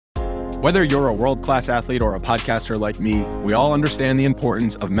Whether you're a world-class athlete or a podcaster like me, we all understand the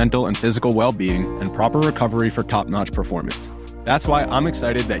importance of mental and physical well-being and proper recovery for top-notch performance. That's why I'm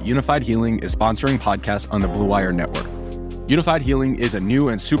excited that Unified Healing is sponsoring podcasts on the Blue Wire Network. Unified Healing is a new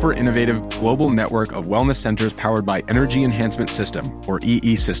and super innovative global network of wellness centers powered by Energy Enhancement System, or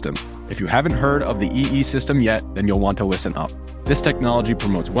EE System. If you haven't heard of the EE System yet, then you'll want to listen up. This technology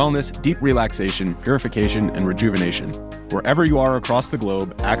promotes wellness, deep relaxation, purification, and rejuvenation. Wherever you are across the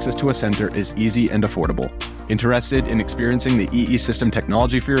globe, access to a center is easy and affordable. Interested in experiencing the EE System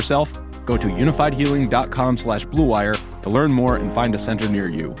technology for yourself? Go to unifiedhealing.com/bluewire to learn more and find a center near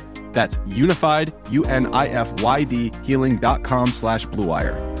you. That's unified, UNIFYD,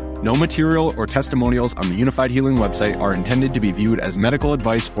 healing.com/bluewire. No material or testimonials on the Unified Healing website are intended to be viewed as medical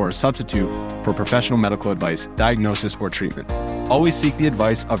advice or a substitute for professional medical advice, diagnosis, or treatment. Always seek the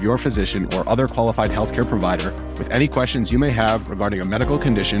advice of your physician or other qualified healthcare provider with any questions you may have regarding a medical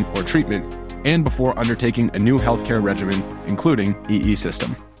condition or treatment and before undertaking a new healthcare regimen, including EE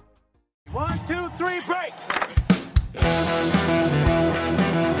System. 1, 2, 3, break!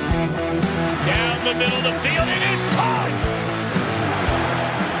 Down the middle of the field, it is caught!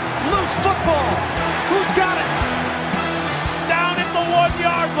 Loose football! Who's got it? Down at the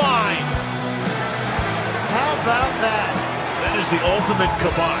 1-yard line! How about that? That is the ultimate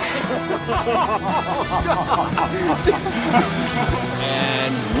kibosh.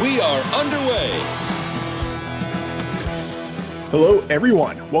 And we are underway. Hello,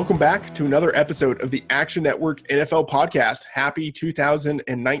 everyone. Welcome back to another episode of the Action Network NFL podcast. Happy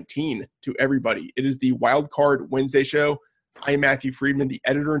 2019 to everybody. It is the Wildcard Wednesday show. I am Matthew Friedman, the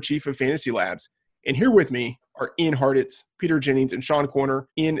editor-in-chief of Fantasy Labs. And here with me are Ian Hartitz, Peter Jennings, and Sean Corner.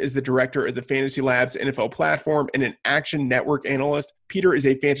 Ian is the director of the Fantasy Labs NFL platform and an Action Network analyst. Peter is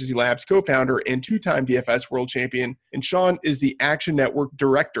a Fantasy Labs co-founder and two-time DFS world champion. And Sean is the Action Network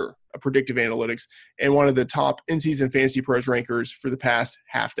director of predictive analytics and one of the top in-season Fantasy Pros rankers for the past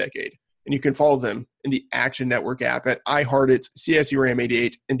half decade. And you can follow them in the Action Network app at iHeartIt's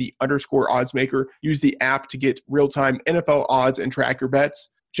CSURAM88 and the _oddsmaker. Use the app to get real-time NFL odds and track your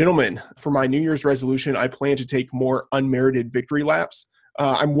bets. Gentlemen, for my New Year's resolution, I plan to take more unmerited victory laps.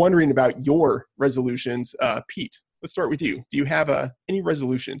 I'm wondering about your resolutions. Pete, let's start with you. Do you have any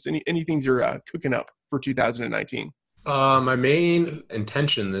resolutions, any things you're cooking up for 2019? My main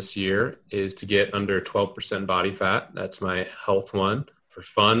intention this year is to get under 12% body fat. That's my health one. For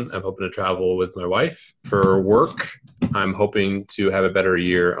fun, I'm hoping to travel with my wife. For work, I'm hoping to have a better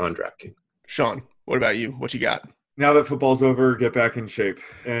year on DraftKings. Sean, what about you? What you got? Now that football's over, get back in shape.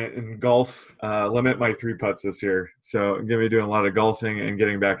 And in golf, limit my 3 putts this year. So I'm going to be doing a lot of golfing and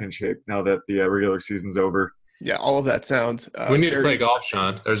getting back in shape now that the regular season's over. Yeah, all of that sounds we need to play golf,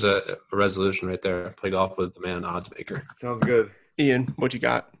 Sean. There's a resolution right there. Play golf with the man odds maker. Sounds good. Ian, what you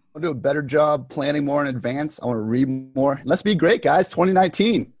got? I'll do a better job planning more in advance. I want to read more. Let's be great, guys.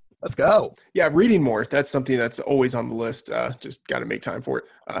 2019. Let's go. Yeah, reading more. That's something that's always on the list. Just got to make time for it.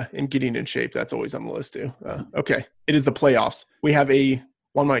 And getting in shape, that's always on the list too. Okay, it is the playoffs. We have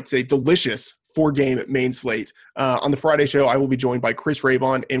one might say, delicious 4-game main slate. On the Friday show, I will be joined by Chris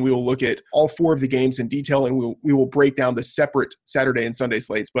Raybon, and we will look at all 4 of the games in detail, and we will break down the separate Saturday and Sunday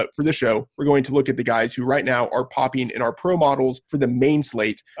slates. But for this show, we're going to look at the guys who right now are popping in our pro models for the main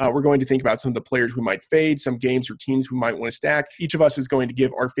slate. We're going to think about some of the players we might fade, some games or teams we might want to stack. Each of us is going to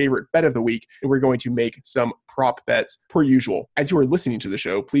give our favorite bet of the week, and we're going to make some prop bets per usual. As you are listening to the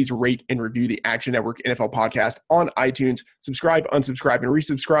show, please rate and review the Action Network NFL podcast on iTunes. Subscribe, unsubscribe, and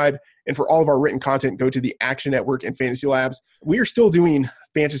resubscribe. And for all of our written content, go to the Action Network and Fantasy Labs. We are still doing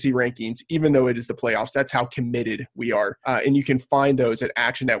fantasy rankings, even though it is the playoffs. That's how committed we are. And you can find those at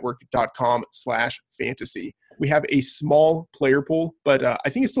actionnetwork.com/fantasy. We have a small player pool, but I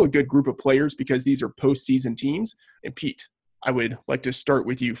think it's still a good group of players because these are postseason teams. And Pete, I would like to start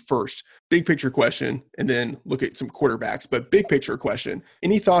with you first. Big picture question, and then look at some quarterbacks. But big picture question,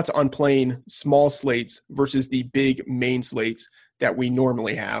 any thoughts on playing small slates versus the big main slates that we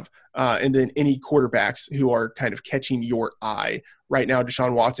normally have? And then any quarterbacks who are kind of catching your eye. Right now,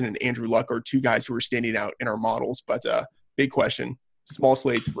 Deshaun Watson and Andrew Luck are 2 guys who are standing out in our models. But big question, small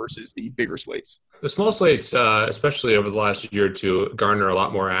slates versus the bigger slates. The small slates, especially over the last year or two, garner a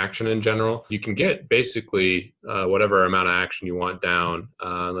lot more action in general. You can get basically whatever amount of action you want down,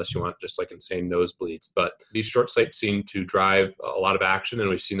 unless you want just like insane nosebleeds. But these short slates seem to drive a lot of action, and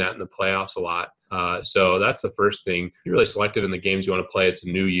we've seen that in the playoffs a lot. So that's the first thing. Be really selective in the games you want to play. It's a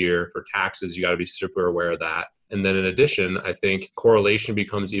new year. For taxes, you got to be super aware of that. And then in addition, I think correlation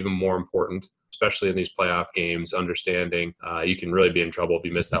becomes even more important. especially in these playoff games, understanding you can really be in trouble if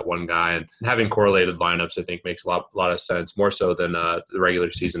you miss that one guy. And having correlated lineups, I think, makes a lot of sense, more so than the regular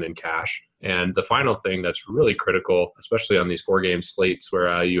season in cash. And the final thing that's really critical, especially on these 4-game slates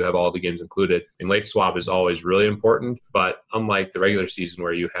where you have all the games included, and late swap is always really important. But unlike the regular season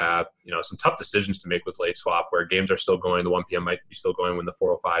where you have, some tough decisions to make with late swap, where games are still going, the 1 p.m. might be still going when the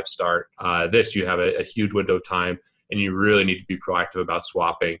 4:05 start. This, you have a huge window of time, and you really need to be proactive about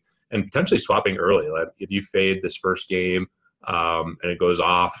swapping and potentially swapping early. Like if you fade this first game and it goes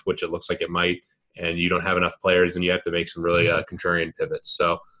off, which it looks like it might, and you don't have enough players, and you have to make some really contrarian pivots.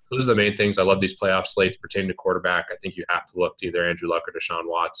 So those are the main things. I love these playoff slates pertaining to quarterback. I think you have to look to either Andrew Luck or Deshaun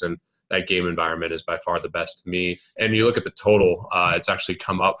Watson. That game environment is by far the best to me. And you look at the total, it's actually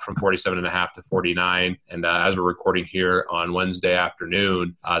come up from 47.5 to 49. And as we're recording here on Wednesday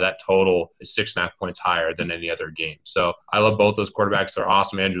afternoon, that total is 6.5 points higher than any other game. So I love both those quarterbacks. They're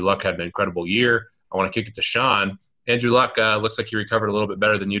awesome. Andrew Luck had an incredible year. I want to kick it to Sean. Andrew Luck looks like he recovered a little bit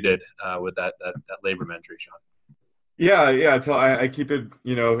better than you did with that labrum injury, Sean. Yeah. So I keep it,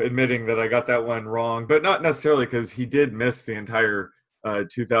 admitting that I got that one wrong, but not necessarily because he did miss the entire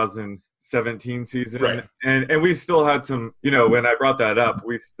 2017 season. Right. And we still had some, when I brought that up,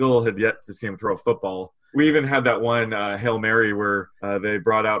 we still had yet to see him throw a football. We even had that one Hail Mary where they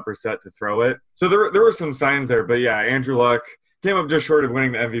brought out Brissett to throw it. So there were some signs there. But, yeah, Andrew Luck came up just short of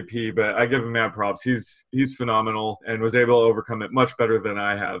winning the MVP, but I give him mad props. He's phenomenal and was able to overcome it much better than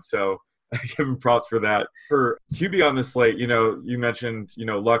I have. So I give him props for that. For QB on the slate, you mentioned,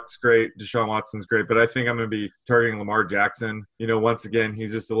 Luck's great, Deshaun Watson's great, but I think I'm going to be targeting Lamar Jackson. Once again,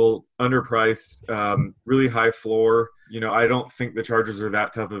 he's just a little underpriced, really high floor. I don't think the Chargers are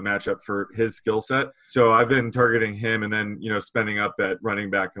that tough of a matchup for his skill set. So I've been targeting him and then, spending up at running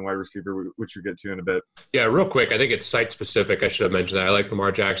back and wide receiver, which we'll get to in a bit. Yeah, real quick, I think it's site-specific. I should have mentioned that. I like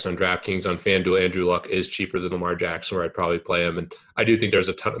Lamar Jackson on DraftKings. On FanDuel, Andrew Luck is cheaper than Lamar Jackson, where I'd probably play him. And I do think there's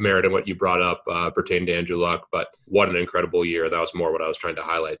a ton of merit in what you brought up pertaining to Andrew Luck, but what an incredible year. That was more what I was trying to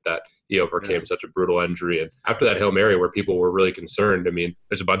highlight, that he overcame such a brutal injury. And after that Hail Mary, where people were really concerned,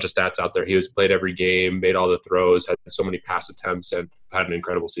 there's a bunch of stats out there. He was played every game, made all the throws, had so many pass attempts, and had an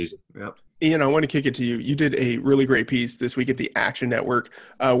incredible season. Yep. Ian, I want to kick it to you. You did a really great piece this week at the Action Network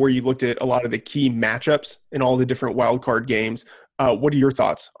where you looked at a lot of the key matchups in all the different wildcard games. What are your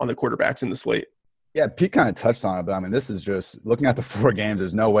thoughts on the quarterbacks in the slate? Yeah, Pete kind of touched on it, but this is just looking at the 4 games.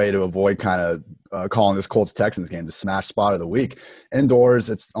 There's no way to avoid kind of calling this Colts-Texans game the smash spot of the week. Indoors,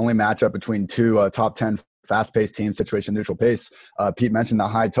 it's only matchup between 2 top 10 fast-paced teams, situation neutral pace. Pete mentioned the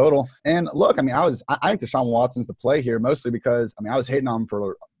high total. And look, I think Deshaun Watson's the play here, mostly because, I was hating on him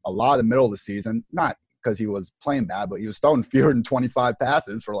for a lot of the middle of the season, not because he was playing bad, but he was throwing fewer than 25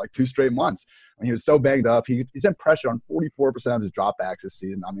 passes for like 2 straight months. He was so banged up. He's in pressure on 44% of his dropbacks this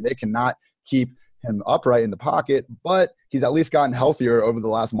season. They cannot keep him upright in the pocket, but he's at least gotten healthier over the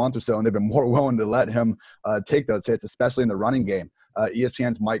last month or so, and they've been more willing to let him take those hits, especially in the running game.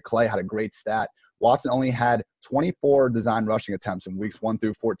 ESPN's Mike Clay had a great stat. Watson only had 24 design rushing attempts in weeks 1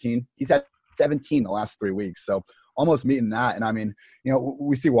 through 14. He's had 17 the last 3 weeks, so almost meeting that. And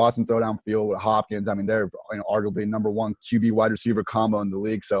we see Watson throw downfield with Hopkins. They're arguably number 1 QB wide receiver combo in the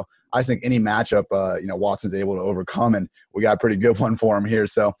league. So I think any matchup, Watson's able to overcome, and we got a pretty good one for him here.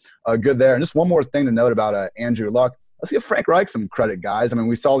 So good there. And just one more thing to note about Andrew Luck. Let's give Frank Reich some credit, guys.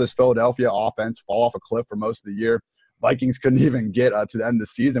 We saw this Philadelphia offense fall off a cliff for most of the year. Vikings couldn't even get to the end of the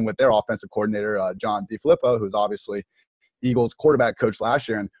season with their offensive coordinator, John DeFilippo, who's obviously Eagles quarterback coach last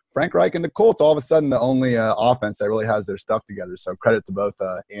year. And Frank Reich and the Colts, all of a sudden, the only offense that really has their stuff together. So credit to both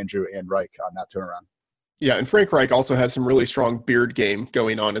Andrew and Reich on that turnaround. Yeah, and Frank Reich also has some really strong beard game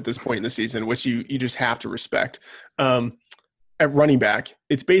going on at this point in the season, which you just have to respect. At running back,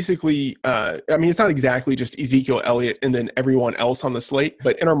 it's basically it's not exactly just Ezekiel Elliott and then everyone else on the slate,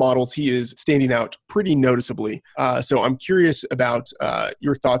 but in our models, he is standing out pretty noticeably. So I'm curious about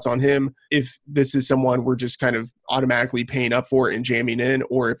your thoughts on him, if this is someone we're just kind of automatically paying up for and jamming in,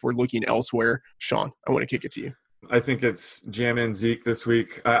 or if we're looking elsewhere. Sean, I want to kick it to you. I think it's jam in Zeke this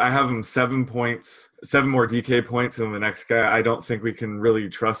week. I have him 7 points, 7 more DK points than the next guy. I don't think we can really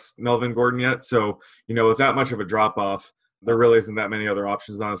trust Melvin Gordon yet. So, with that much of a drop-off, there really isn't that many other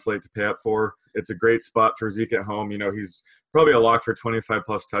options on a slate to pay up for. It's a great spot for Zeke at home. He's probably a lock for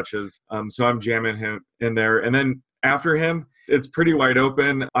 25-plus touches. So I'm jamming him in there. And then after him, it's pretty wide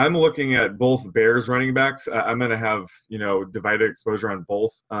open. I'm looking at both Bears running backs. I'm going to have, divided exposure on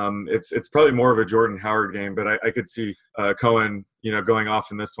both. It's probably more of a Jordan Howard game, but I could see Cohen, going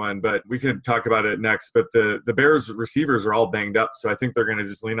off in this one. But we can talk about it next. But the Bears receivers are all banged up, so I think they're going to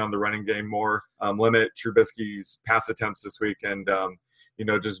just lean on the running game more, limit Trubisky's pass attempts this week, and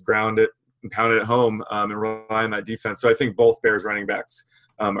just ground it and pound it at home and rely on that defense. So I think both Bears running backs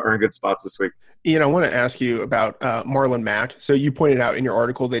are in good spots this week. Ian, I want to ask you about Marlon Mack. So you pointed out in your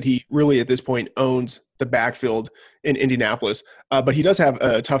article that he really at this point owns the backfield in Indianapolis, but he does have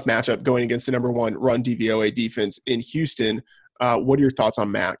a tough matchup going against the number one run DVOA defense in Houston. What are your thoughts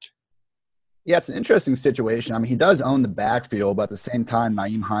on Mack? Yeah, it's an interesting situation. I mean, he does own the backfield, but at the same time,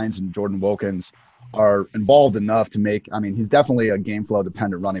 Nyheim Hines and Jordan Wilkins are involved enough to make – I mean, he's definitely a game flow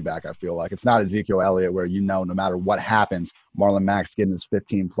dependent running back, I feel like. It's not Ezekiel Elliott where no matter what happens, Marlon Mack's getting his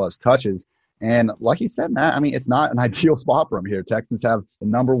 15-plus touches. And like you said, Matt, I mean, it's not an ideal spot for him here. Texans have the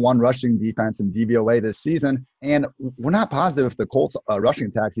number one rushing defense in DVOA this season, and we're not positive if the Colts rushing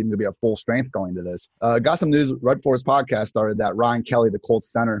attack's even going to be at full strength going to this. Got some news. Red Force podcast started that Ryan Kelly, the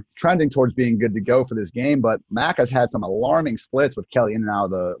Colts center, trending towards being good to go for this game, but Mack has had some alarming splits with Kelly in and out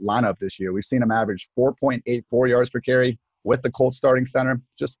of the lineup this year. We've seen him average 4.84 yards per carry with the Colts starting center,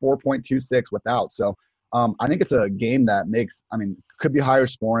 just 4.26 without. So I think it's a game that could be higher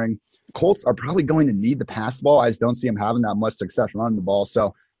scoring. Colts are probably going to need the pass ball. I just don't see him having that much success running the ball.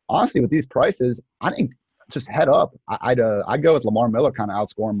 So honestly, with these prices, I think just head up. I'd go with Lamar Miller kind of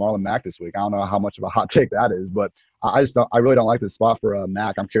outscoring Marlon Mack this week. I don't know how much of a hot take that is, but I really don't like this spot for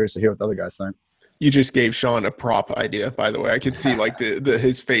Mack. I'm curious to hear what the other guys think. You just gave Sean a prop idea, by the way. I could see like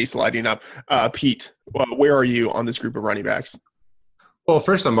his face lighting up. Pete, where are you on this group of running backs? Well,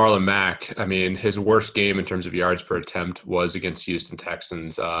 first on Marlon Mack, I mean, his worst game in terms of yards per attempt was against Houston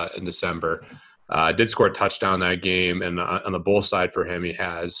Texans in December. Did score a touchdown that game, and on the bull side for him, he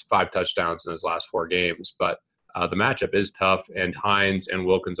has 5 touchdowns in his last 4 games. But the matchup is tough, and Hines and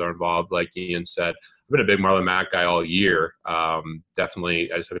Wilkins are involved, like Ian said. I've been a big Marlon Mack guy all year.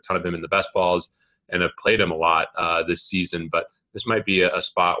 Definitely, I just took a ton of him in the best balls and have played him a lot this season. But this might be a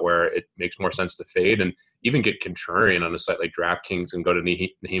spot where it makes more sense to fade and even get contrarian on a site like DraftKings and go to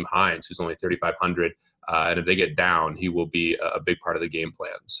Nyheim Hines, who's only 3,500. And if they get down, he will be a big part of the game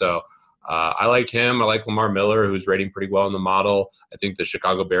plan. So I like him. I like Lamar Miller, who's rating pretty well in the model. I think the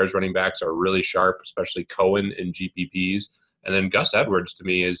Chicago Bears running backs are really sharp, especially Cohen in GPPs. And then Gus Edwards, to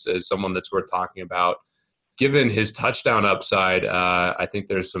me, is someone that's worth talking about. Given his touchdown upside, I think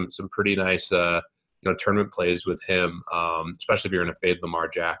there's some pretty nice tournament plays with him, especially if you're going to fade Lamar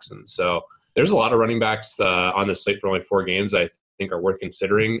Jackson. So there's a lot of running backs on the slate for only 4 games I think are worth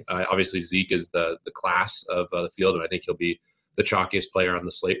considering. Obviously, Zeke is the class of the field, and I think he'll be the chalkiest player on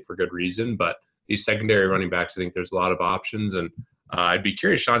the slate for good reason. But these secondary running backs, I think there's a lot of options. And I'd be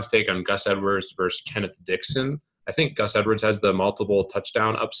curious Sean's take on Gus Edwards versus Kenneth Dixon. I think Gus Edwards has the multiple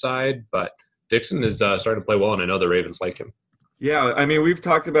touchdown upside, but Dixon is starting to play well, and I know the Ravens like him. Yeah, I mean, we've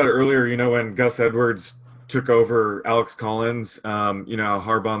talked about it earlier, when Gus Edwards took over Alex Collins,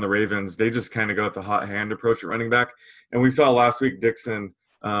 Harbaugh and the Ravens, they just kind of go with the hot hand approach at running back. And we saw last week Dixon,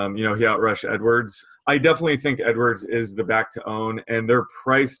 he outrushed Edwards. I definitely think Edwards is the back to own, and they're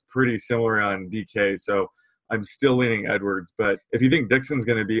priced pretty similar on DK. So I'm still leaning Edwards. But if you think Dixon's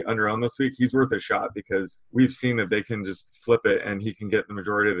going to be under-owned this week, he's worth a shot because we've seen that they can just flip it and he can get the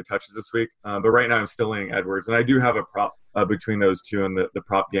majority of the touches this week. But right now I'm still leaning Edwards. And I do have a prop between those two in the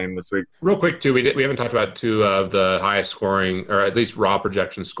prop game this week. Real quick, too, we haven't talked about 2 of the highest scoring, or at least raw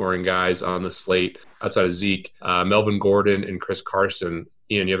projection scoring guys on the slate outside of Zeke, Melvin Gordon and Chris Carson.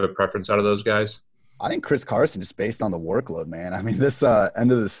 Ian, you have a preference out of those guys? I think Chris Carson, just based on the workload, man. I mean, this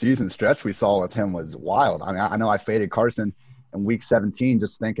end of the season stretch we saw with him was wild. I mean, I know I faded Carson in week 17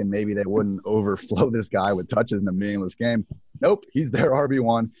 just thinking maybe they wouldn't overflow this guy with touches in a meaningless game. Nope, he's their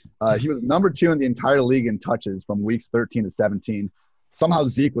RB1. He was number 2 in the entire league in touches from weeks 13 to 17. Somehow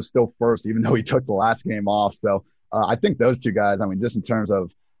Zeke was still first, even though he took the last game off. So I think those 2 guys, I mean, just in terms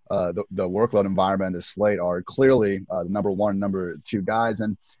of the workload environment, the slate are clearly the number 1, number 2 guys.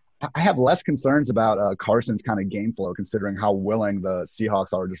 And I have less concerns about Carson's kind of game flow, considering how willing the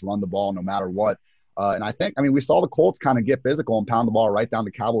Seahawks are to just run the ball no matter what. And I think, we saw the Colts kind of get physical and pound the ball right down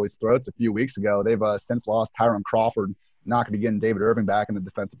the Cowboys' throats a few weeks ago. They've since lost Tyron Crawford, not going to be getting David Irving back in the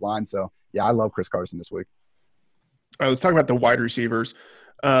defensive line. So, yeah, I love Chris Carson this week. All right, let's talk about the wide receivers.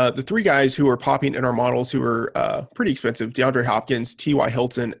 The 3 guys who are popping in our models who are pretty expensive, DeAndre Hopkins, T.Y.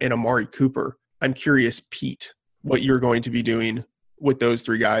 Hilton, and Amari Cooper. I'm curious, Pete, what you're going to be doing with those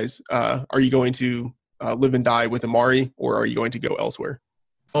 3 guys. Are you going to live and die with Amari, or are you going to go elsewhere?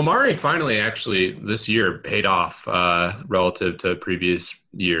 Amari finally actually this year paid off relative to previous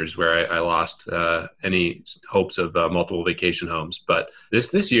years where I lost any hopes of multiple vacation homes. But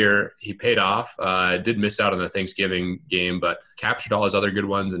this year he paid off. Did miss out on the Thanksgiving game, but captured all his other good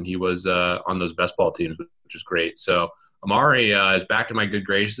ones, and he was on those best ball teams, which is great. So Amari is back in my good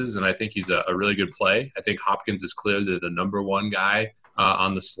graces, and I think he's a really good play. I think Hopkins is clearly the number 1 guy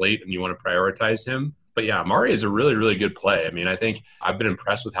on the slate and you want to prioritize him. But yeah, Amari is a really, really good play. I mean, I think I've been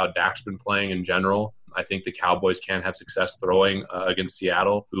impressed with how Dak's been playing in general. I think the Cowboys can have success throwing against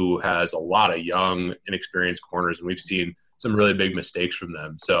Seattle, who has a lot of young, inexperienced corners, and we've seen some really big mistakes from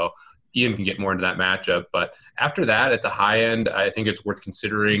them. So Ian can get more into that matchup. But after that, at the high end, I think it's worth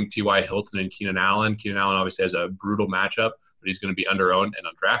considering T.Y. Hilton and Keenan Allen. Keenan Allen obviously has a brutal matchup, but he's going to be under-owned. And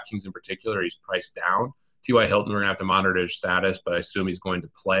on DraftKings in particular, he's priced down. T.Y. Hilton, we're going to have to monitor his status, but I assume he's going to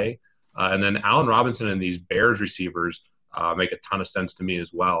play. And then Allen Robinson and these Bears receivers make a ton of sense to me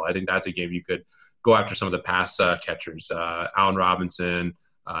as well. I think that's a game you could go after some of the pass catchers. Allen Robinson,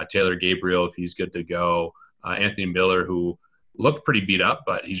 Taylor Gabriel, if he's good to go. Anthony Miller, who looked pretty beat up,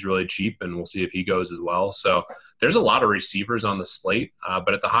 but he's really cheap, and we'll see if he goes as well. So there's a lot of receivers on the slate,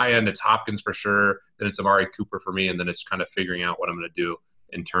 but at the high end, it's Hopkins for sure, then it's Amari Cooper for me, and then it's kind of figuring out what I'm going to do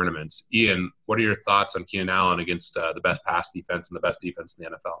in tournaments. Ian, what are your thoughts on Keenan Allen against the best pass defense and the best defense in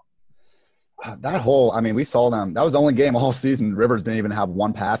the NFL? We saw them. That was the only game all season. Rivers didn't even have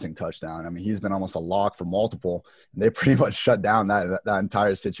one passing touchdown. I mean, he's been almost a lock for multiple. And they pretty much shut down that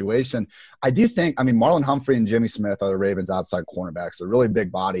entire situation. I do think, Marlon Humphrey and Jimmy Smith are the Ravens' outside cornerbacks. They're really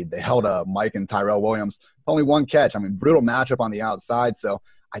big bodied. They held Mike and Tyrell Williams. Only one catch. Brutal matchup on the outside. So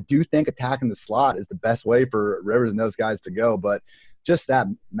I do think attacking the slot is the best way for Rivers and those guys to go. But just that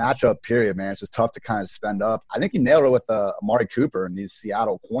matchup period, man, it's just tough to kind of spend up. I think you nailed it with Amari Cooper and these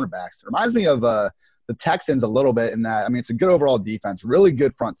Seattle cornerbacks. It reminds me of the Texans a little bit in that, it's a good overall defense, really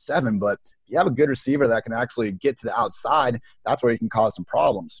good front seven, but if you have a good receiver that can actually get to the outside, that's where you can cause some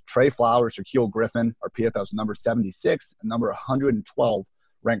problems. Trey Flowers, Shaquille Griffin are PFF's number 76 and number 112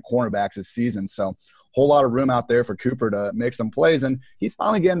 ranked cornerbacks this season. So whole lot of room out there for Cooper to make some plays, and he's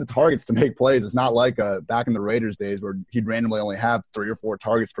finally getting the targets to make plays. It's not like back in the Raiders days where he'd randomly only have 3 or 4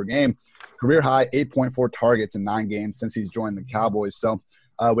 targets per game. Career high 8.4 targets in 9 games since he's joined the Cowboys. So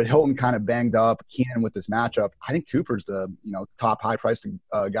with Hilton kind of banged up, Keenan with this matchup, I think Cooper's the top high-priced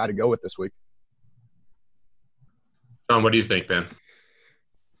guy to go with this week. John, what do you think, man?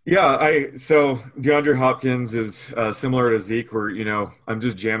 Yeah, so DeAndre Hopkins is similar to Zeke, where I'm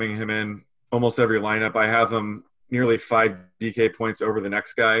just jamming him in almost every lineup. I have him nearly 5 DK points over the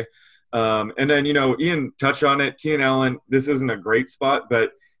next guy. And then, Ian touched on it. Keenan Allen, this isn't a great spot,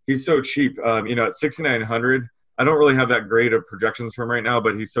 but he's so cheap. At 6,900, I don't really have that great of projections from right now,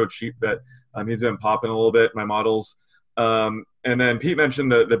 but he's so cheap that he's been popping a little bit, my models. And then Pete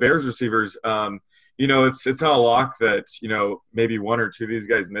mentioned the Bears receivers. It's not a lock that, maybe 1 or 2 of these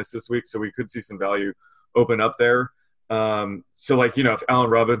guys miss this week, so we could see some value open up there. If Allen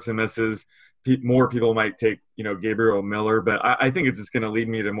Robinson misses, more people might take, Gabriel Miller, but I think it's just going to lead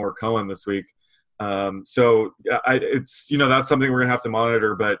me to more Cohen this week. It's that's something we're going to have to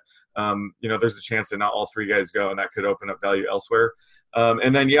monitor, but, there's a chance that not all 3 guys go, and that could open up value elsewhere.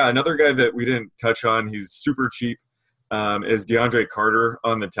 Another guy that we didn't touch on, he's super cheap, is DeAndre Carter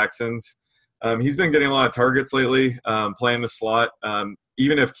on the Texans. He's been getting a lot of targets lately, playing the slot.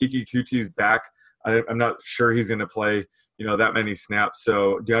 Even if Kiki Kuti's back, I'm not sure he's going to play, that many snaps.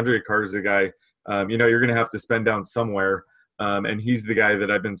 So DeAndre Carter's a guy, you're going to have to spend down somewhere. And he's the guy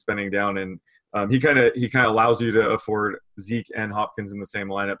that I've been spending down. And he kind of allows you to afford Zeke and Hopkins in the same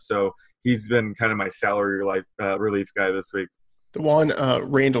lineup. So he's been kind of my salary relief guy this week. The one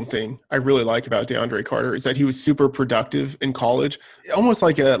random thing I really like about DeAndre Carter is that he was super productive in college, almost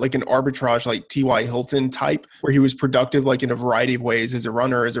like an arbitrage, like T.Y. Hilton type, where he was productive in a variety of ways as a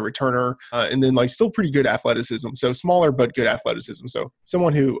runner, as a returner, and then still pretty good athleticism. So smaller but good athleticism. So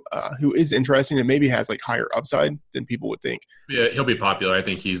someone who is interesting and maybe has higher upside than people would think. Yeah, he'll be popular. I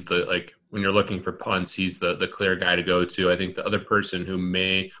think he's when you're looking for punts, he's the clear guy to go to. I think the other person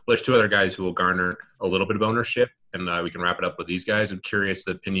there's 2 other guys who will garner a little bit of ownership, and we can wrap it up with these guys. I'm curious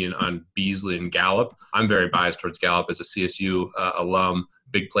the opinion on Beasley and Gallup. I'm very biased towards Gallup as a CSU alum,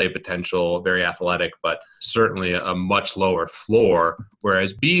 big play potential, very athletic, but certainly a much lower floor,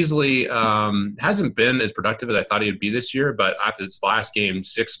 whereas Beasley hasn't been as productive as I thought he would be this year, but after this last game,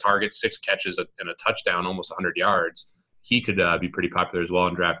 6 targets, 6 catches, and a touchdown, almost 100 yards. He could be pretty popular as well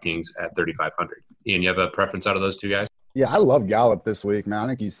in DraftKings at 3,500. Ian, you have a preference out of those 2 guys? Yeah, I love Gallup this week, man. I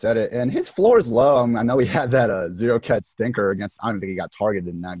think you said it. And his floor is low. I know he had that 0-catch stinker against – I don't think he got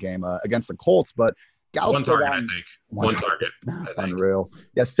targeted in that game against the Colts, but Gallup's 1 target, I think. One target. Unreal.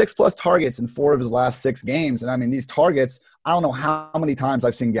 Yeah, 6+ targets in 4 of his last 6 games. And, these targets I don't know how many times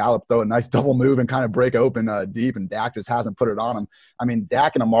I've seen Gallup throw a nice double move and kind of break open deep, and Dak just hasn't put it on him. I mean,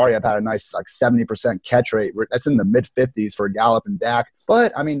 Dak and Amari have had a nice 70% catch rate. That's in the mid-50s for Gallup and Dak.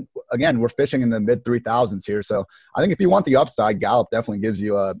 But, I mean, again, we're fishing in the mid-3000s here. So I think if you want the upside, Gallup definitely gives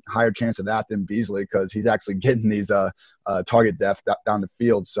you a higher chance of that than Beasley because he's actually getting these target depth down the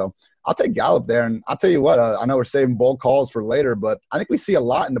field. So I'll take Gallup there. And I'll tell you what, I know we're saving bold calls for later, but I think we see a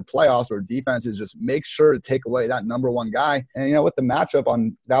lot in the playoffs where defenses just make sure to take away that number one guy. And, with the matchup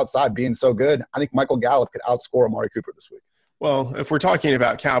on the outside being so good, I think Michael Gallup could outscore Amari Cooper this week. Well, if we're talking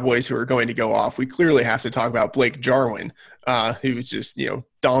about Cowboys who are going to go off, we clearly have to talk about Blake Jarwin, who's just,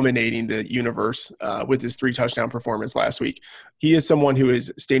 dominating the universe with his 3-touchdown performance last week. He is someone who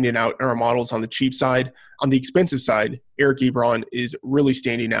is standing out in our models on the cheap side. On the expensive side, Eric Ebron is really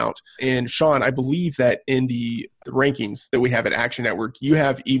standing out. And Sean, I believe that in the rankings that we have at Action Network, you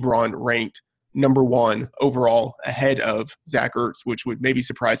have Ebron ranked number 1 overall ahead of Zach Ertz, which would maybe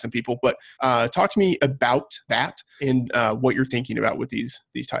surprise some people. But talk to me about that and what you're thinking about with these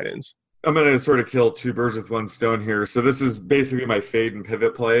tight ends. I'm going to sort of kill two birds with one stone here. So this is basically my fade and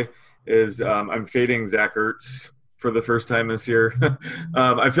pivot play is I'm fading Zach Ertz for the first time this year.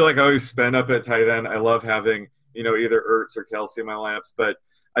 I feel like I always spend up at tight end. I love having, either Ertz or Kelsey in my lineups, but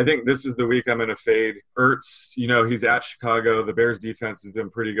I think this is the week I'm going to fade Ertz. He's at Chicago. The Bears defense has been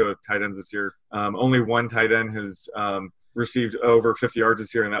pretty good with tight ends this year. Only one tight end has received over 50 yards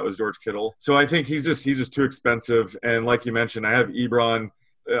this year, and that was George Kittle. So I think he's just too expensive. And like you mentioned, I have Ebron.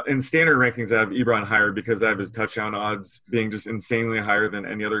 In standard rankings, I have Ebron higher because I have his touchdown odds being just insanely higher than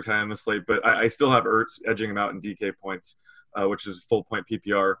any other tight end on the slate. But I still have Ertz edging him out in DK points, which is full point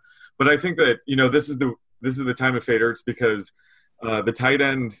PPR. But I think that, this is the time to fade Ertz because the tight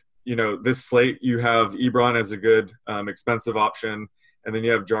end, this slate, you have Ebron as a good expensive option, and then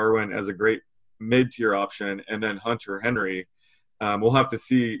you have Jarwin as a great mid-tier option, and then Hunter Henry. We'll have to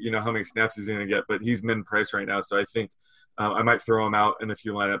see, how many snaps he's going to get, but he's min-price right now, so I think I might throw him out in a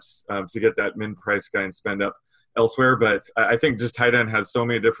few lineups to get that min-price guy and spend up elsewhere. But I think just tight end has so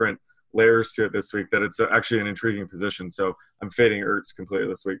many different layers to it this week that it's actually an intriguing position. So I'm fading Ertz completely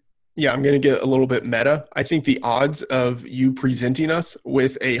this week. Yeah, I'm going to get a little bit meta. I think the odds of you presenting us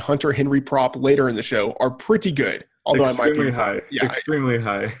with a Hunter Henry prop later in the show are pretty good. Although extremely high. Yeah, extremely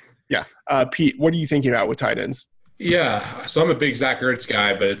high. Yeah. Pete, what are you thinking about with tight ends? Yeah, so I'm a big Zach Ertz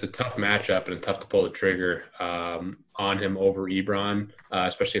guy, but it's a tough matchup and tough to pull the trigger on him over Ebron,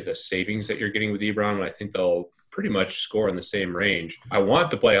 especially the savings that you're getting with Ebron. But I think they'll pretty much score in the same range. I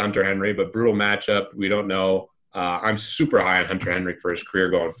want to play Hunter Henry, but brutal matchup. We don't know. I'm super high on Hunter Henry for his career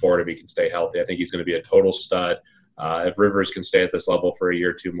going forward if he can stay healthy. I think he's going to be a total stud. If Rivers can stay at this level for a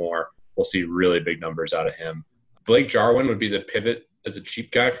year or two more, we'll see really big numbers out of him. Blake Jarwin would be the pivot as a cheap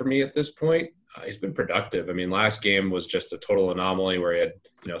guy for me at this point. He's been productive. I mean, last game was just a total anomaly where he had,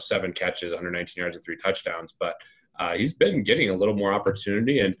 7 catches, 119 yards, and 3 touchdowns. But he's been getting a little more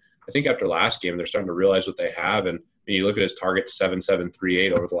opportunity. And I think after last game, they're starting to realize what they have. And when you look at his target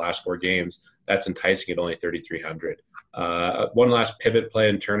 7.738 over the last 4 games, that's enticing at only 3,300. One last pivot play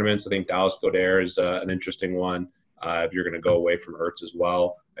in tournaments. I think Dallas Goedert is an interesting one. If you're going to go away from Ertz as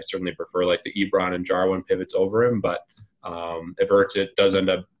well, I certainly prefer like the Ebron and Jarwin pivots over him. But if Ertz it does end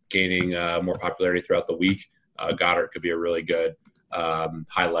up gaining more popularity throughout the week, Goddard could be a really good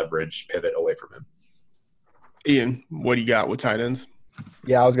high leverage pivot away from him. Ian, what do you got with tight ends?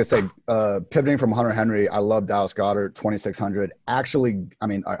 Yeah, I was going to say, pivoting from Hunter Henry, I love Dallas Goedert, 2,600. Actually, I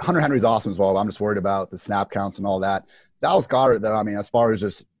mean, Hunter Henry's awesome as well, but I'm just worried about the snap counts and all that. Dallas Goedert, though, I mean, as far as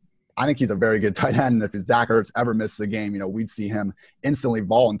just, I think he's a very good tight end. And if Zach Ertz ever misses a game, we'd see him instantly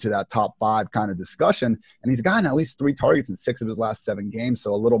fall into that top 5 kind of discussion. And he's gotten at least 3 targets in 6 of his last 7 games.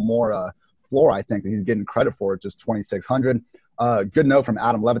 So a little more floor, I think, that he's getting credit for it, just 2,600. Good note from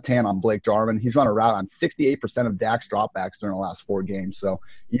Adam Levitan on Blake Jarwin. He's run a route on 68% of Dak's dropbacks during the last 4 games. So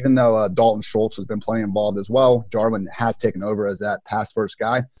even though Dalton Schultz has been plenty involved as well, Jarwin has taken over as that pass-first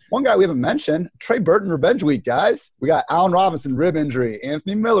guy. One guy we haven't mentioned, Trey Burton revenge week, guys. We got Allen Robinson rib injury,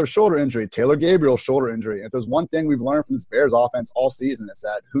 Anthony Miller shoulder injury, Taylor Gabriel shoulder injury. If there's one thing we've learned from this Bears offense all season, it's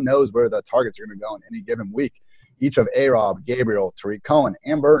that who knows where the targets are going to go in any given week. Each of A-Rob, Gabriel, Tariq Cohen,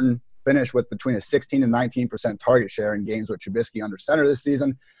 and Burton finished with between a 16 and 19% target share in games with Trubisky under center this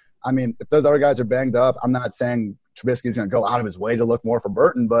season. I mean, if those other guys are banged up, I'm not saying Trubisky's going to go out of his way to look more for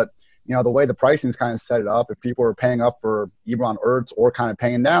Burton, but the way the pricing's kind of set it up, if people are paying up for Ebron Ertz or kind of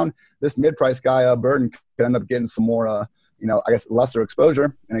paying down, this mid-price guy, Burton, could end up getting some more, I guess lesser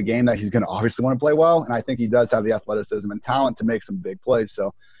exposure in a game that he's going to obviously want to play well. And I think he does have the athleticism and talent to make some big plays.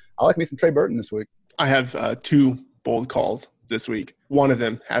 So I like me some Trey Burton this week. I have 2 bold calls this week. One of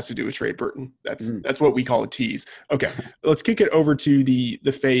them has to do with Trey Burton. That's what we call a tease. Okay, let's kick it over to the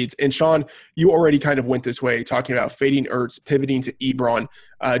fades. And Sean, you already kind of went this way, talking about fading Ertz, pivoting to Ebron.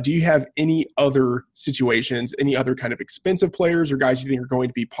 Do you have any other situations, any other kind of expensive players or guys you think are going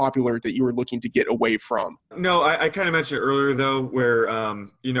to be popular that you are looking to get away from? No, I kind of mentioned earlier, though, where,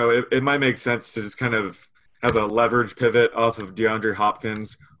 it might make sense to just kind of have a leverage pivot off of DeAndre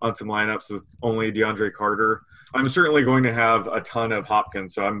Hopkins on some lineups with only DeAndre Carter. I'm certainly going to have a ton of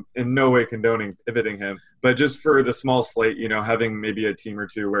Hopkins, so I'm in no way condoning pivoting him. But just for the small slate, having maybe a team or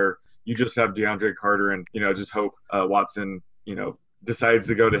two where you just have DeAndre Carter and, just hope Watson, decides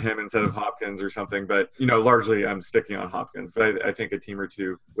to go to him instead of Hopkins or something. But, largely I'm sticking on Hopkins. But I think a team or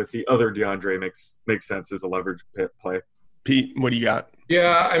two with the other DeAndre makes sense as a leverage play. Pete, what do you got?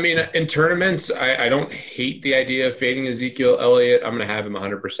 Yeah, I mean, in tournaments, I don't hate the idea of fading Ezekiel Elliott. I'm going to have him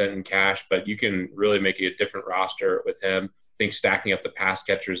 100% in cash, but you can really make a different roster with him. I think stacking up the pass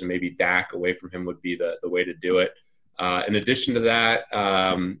catchers and maybe Dak away from him would be the way to do it. In addition to that,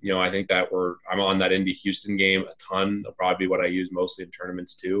 I think that I'm on that Indy Houston game a ton. That'll probably be what I use mostly in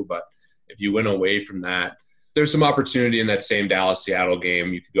tournaments too. But if you went away from that, there's some opportunity in that same Dallas-Seattle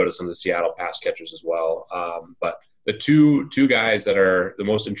game. You could go to some of the Seattle pass catchers as well. But the two guys that are the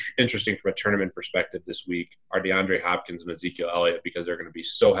most interesting from a tournament perspective this week are DeAndre Hopkins and Ezekiel Elliott, because they're going to be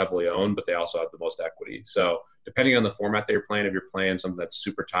so heavily owned, but they also have the most equity. So depending on the format that you're playing, if you're playing something that's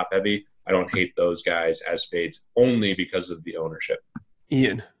super top heavy, I don't hate those guys as fades only because of the ownership.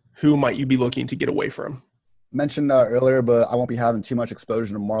 Ian, who might you be looking to get away from? Mentioned earlier, but I won't be having too much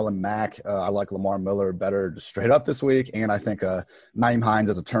exposure to Marlon Mack. I like Lamar Miller better just straight up this week, and I think Nyheim Hines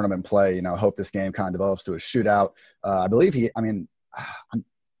as a tournament play. I hope this game kind of develops to a shootout. I believe he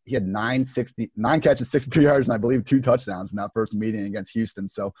had 9 catches, 62 yards, and I believe 2 touchdowns in that first meeting against Houston.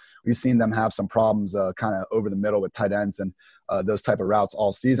 So we've seen them have some problems kind of over the middle with tight ends and those type of routes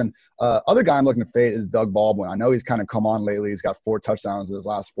all season. Other guy I'm looking to fade is Doug Baldwin. I know he's kind of come on lately. He's got 4 touchdowns in his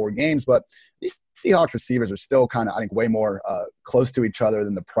last 4 games, but these Seahawks receivers are still kind of, I think, way more close to each other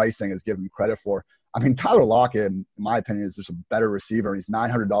than the pricing is given credit for. I mean, Tyler Lockett, in my opinion, is just a better receiver. He's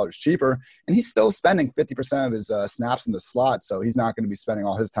 $900 cheaper, and he's still spending 50% of his snaps in the slot, so he's not going to be spending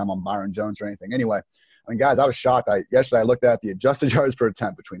all his time on Byron Jones or anything. Anyway, I mean, guys, I was shocked. Yesterday I looked at the adjusted yards per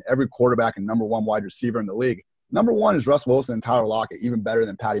attempt between every quarterback and number 1 wide receiver in the league. Number 1 is Russ Wilson and Tyler Lockett, even better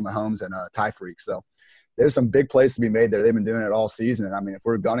than Patty Mahomes and Ty Freak. So there's some big plays to be made there. They've been doing it all season. And, I mean, if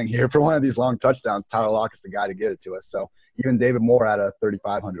we're gunning here for one of these long touchdowns, Tyler Lockett's the guy to get it to us. So even David Moore at a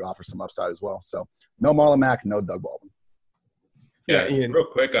 3,500 offers some upside as well. So no Marlon Mack, no Doug Baldwin. Yeah, Ian. Real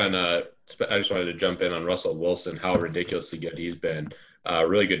quick on I just wanted to jump in on Russell Wilson, how ridiculously good he's been.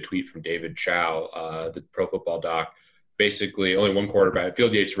 Really good tweet from David Chow, the Pro Football Doc. Basically, only one quarterback.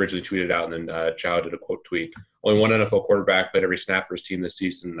 Field Yates originally tweeted out, and then Chow did a quote tweet. Only one NFL quarterback played every snap for his team this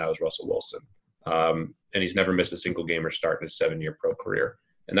season, and that was Russell Wilson. And he's never missed a single game or start in his 7-year pro career.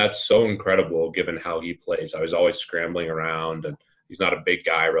 And that's so incredible given how he plays. I was always scrambling around, and he's not a big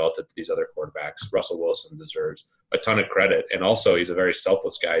guy relative to these other quarterbacks. Russell Wilson deserves a ton of credit. And also, he's a very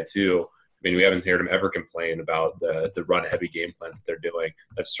selfless guy, too. I mean, we haven't heard him ever complain about the run-heavy game plan that they're doing.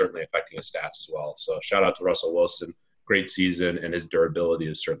 That's certainly affecting his stats as well. So shout out to Russell Wilson. Great season, and his durability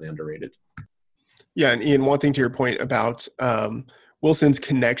is certainly underrated. Yeah, and Ian, one thing to your point about Wilson's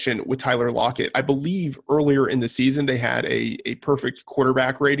connection with Tyler Lockett, I believe earlier in the season they had a perfect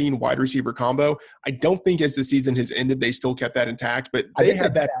quarterback rating, wide receiver combo. I don't think as the season has ended, they still kept that intact, but they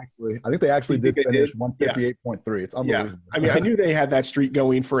had that. I think they actually did finish 158.3. It's unbelievable. Yeah. I mean, I knew they had that streak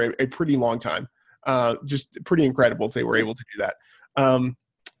going for a pretty long time. Just pretty incredible if they were able to do that.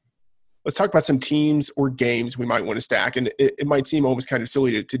 Let's talk about some teams or games we might want to stack. And it might seem almost kind of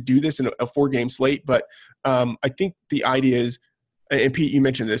silly to do this in a 4-game slate, but I think the idea is, and Pete, you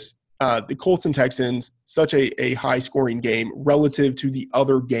mentioned this, the Colts and Texans, such a high-scoring game relative to the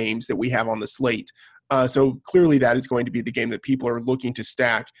other games that we have on the slate. So clearly that is going to be the game that people are looking to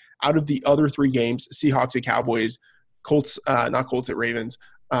stack. Out of the other 3 games, Seahawks at Cowboys, Colts, not Colts at Ravens,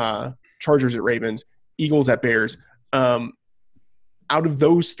 Chargers at Ravens, Eagles at Bears. Out of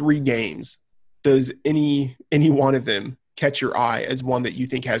those 3 games, does any one of them catch your eye as one that you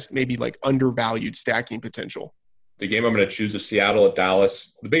think has maybe like undervalued stacking potential? The game I'm going to choose is Seattle at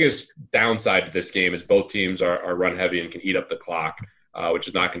Dallas. The biggest downside to this game is both teams are run heavy and can eat up the clock, which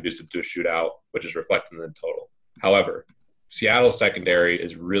is not conducive to a shootout, which is reflected in the total. However, Seattle's secondary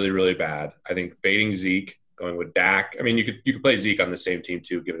is really, really bad. I think fading Zeke, going with Dak. I mean, you could play Zeke on the same team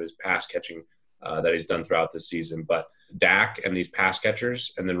too, given his pass catching that he's done throughout this season. But Dak and these pass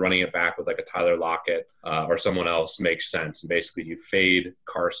catchers and then running it back with like a Tyler Lockett or someone else makes sense. And basically you fade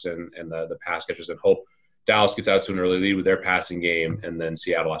Carson and the pass catchers and hope Dallas gets out to an early lead with their passing game, and then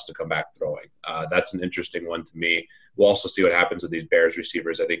Seattle has to come back throwing. That's an interesting one to me. We'll also see what happens with these Bears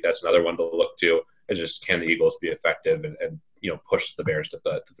receivers. I think that's another one to look to. Is just, can the Eagles be effective and push the Bears to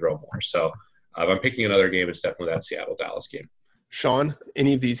throw more? So if I'm picking another game, it's definitely that Seattle-Dallas game. Sean,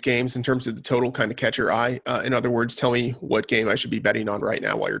 any of these games in terms of the total kind of catch your eye? In other words, tell me what game I should be betting on right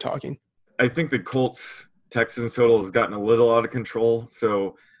now while you're talking. I think the Colts-Texans total has gotten a little out of control,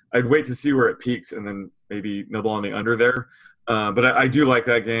 so I'd wait to see where it peaks and then maybe nibble on the under there. But I do like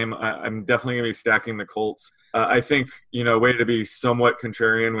that game. I'm definitely going to be stacking the Colts. I think, a way to be somewhat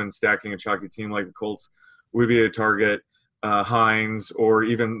contrarian when stacking a chalky team like the Colts would be to target Hines or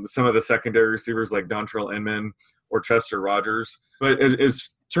even some of the secondary receivers like Dontrell Inman or Chester Rogers. But as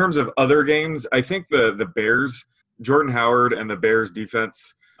terms of other games, I think the Bears, Jordan Howard and the Bears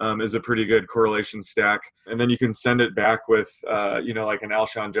defense is a pretty good correlation stack. And then you can send it back with, like an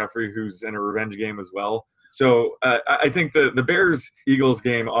Alshon Jeffrey who's in a revenge game as well. So I think the Bears-Eagles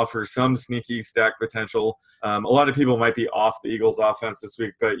game offers some sneaky stack potential. A lot of people might be off the Eagles offense this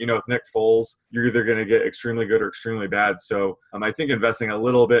week, but, with Nick Foles, you're either going to get extremely good or extremely bad. So I think investing a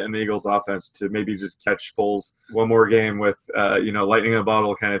little bit in the Eagles offense to maybe just catch Foles one more game with, lightning in a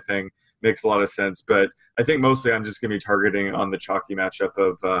bottle kind of thing makes a lot of sense. But I think mostly I'm just going to be targeting on the chalky matchup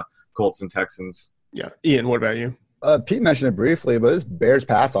of Colts and Texans. Yeah. Ian, what about you? Pete mentioned it briefly, but this Bears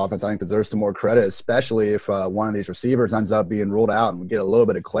pass offense, I think, deserves some more credit, especially if one of these receivers ends up being ruled out and we get a little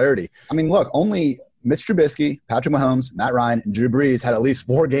bit of clarity. I mean, look, only Mitch Trubisky, Patrick Mahomes, Matt Ryan, and Drew Brees had at least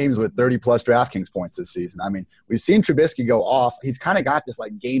 4 games with 30-plus DraftKings points this season. I mean, we've seen Trubisky go off. He's kind of got this,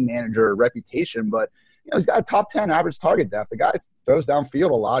 game manager reputation, but he's got a top 10 average target depth. The guy throws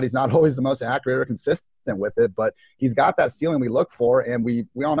downfield a lot. He's not always the most accurate or consistent with it, but he's got that ceiling we look for, and we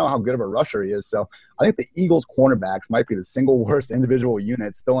all know how good of a rusher he is. So I think the Eagles cornerbacks might be the single worst individual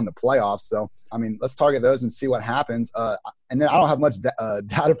unit still in the playoffs. So, let's target those and see what happens. And then I don't have much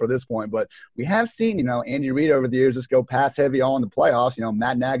data for this point, but we have seen, Andy Reid over the years just go pass heavy all in the playoffs.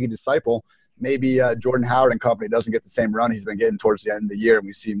 Matt Nagy disciple. Maybe Jordan Howard and company doesn't get the same run he's been getting towards the end of the year, and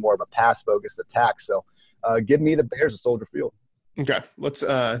we see more of a pass-focused attack. So give me the Bears at Soldier Field. Okay, let's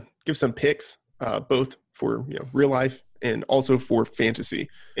give some picks, both for real life and also for fantasy.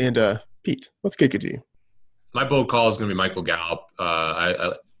 And Pete, let's kick it to you. My bold call is going to be Michael Gallup.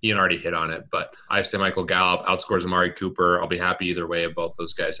 Ian already hit on it, but I say Michael Gallup outscores Amari Cooper. I'll be happy either way if both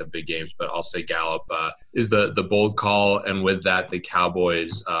those guys have big games, but I'll say Gallup is the bold call. And with that, the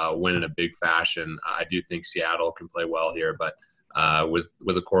Cowboys win in a big fashion. I do think Seattle can play well here, but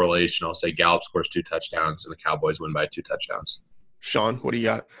with a correlation, I'll say Gallup scores 2 touchdowns and the Cowboys win by 2 touchdowns. Sean, what do you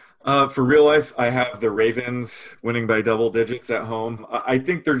got? For real life, I have the Ravens winning by double digits at home. I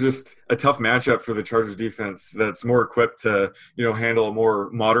think they're just a tough matchup for the Chargers defense that's more equipped to, handle a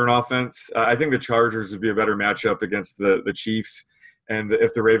more modern offense. I think the Chargers would be a better matchup against the Chiefs. And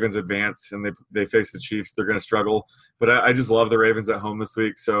if the Ravens advance and they face the Chiefs, they're going to struggle. But I just love the Ravens at home this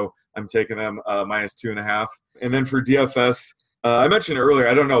week, so I'm taking them minus 2.5. And then for DFS, I mentioned earlier,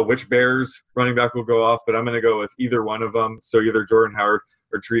 I don't know which Bears running back will go off, but I'm going to go with either one of them. So either Jordan Howard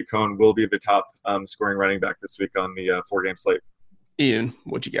or Tariq Cohen will be the top scoring running back this week on the 4-game slate. Ian,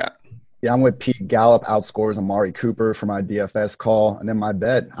 what you got? Yeah, I'm with Pete. Gallup outscores Amari Cooper for my DFS call. And then my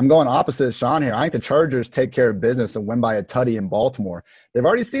bet, I'm going opposite Sean here. I think the Chargers take care of business and win by a tutty in Baltimore. They've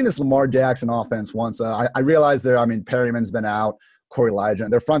already seen this Lamar Jackson offense once. I realize Perryman's been out, Corey Elijah.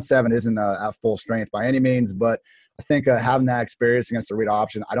 Their front seven isn't at full strength by any means, but I think having that experience against the read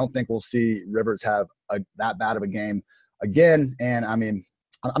option, I don't think we'll see Rivers have that bad of a game again. And,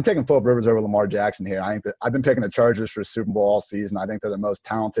 I'm taking Philip Rivers over Lamar Jackson here. I think that I've been picking the Chargers for the Super Bowl all season. I think they're the most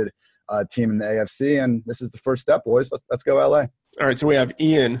talented team in the AFC, and this is the first step, boys. Let's go LA. All right, so we have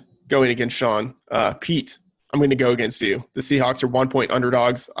Ian going against Sean. Pete, I'm going to go against you. The Seahawks are 1-point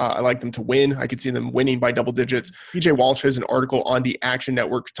underdogs. I like them to win. I could see them winning by double digits. PJ Walsh has an article on the Action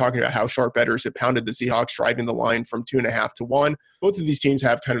Network talking about how sharp bettors have pounded the Seahawks, driving the line from 2.5 to 1. Both of these teams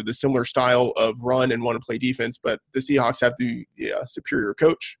have kind of the similar style of run and want to play defense, but the Seahawks have the superior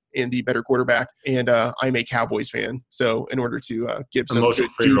coach and the better quarterback. And I'm a Cowboys fan, so in order to give some good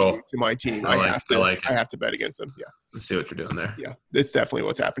juju to my team, I have to bet against them. Yeah. Let's see what you're doing there. Yeah, it's definitely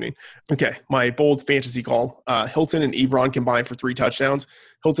what's happening. Okay, my bold fantasy call. Hilton and Ebron combined for 3 touchdowns.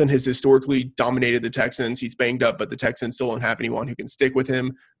 Hilton has historically dominated the Texans. He's banged up, but the Texans still don't have anyone who can stick with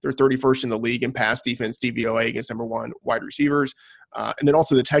him. They're 31st in the league in pass defense, DVOA against number 1 wide receivers. And then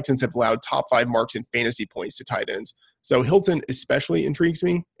also the Texans have allowed top 5 marks in fantasy points to tight ends. So Hilton especially intrigues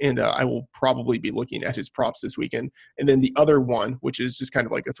me, and I will probably be looking at his props this weekend. And then the other one, which is just kind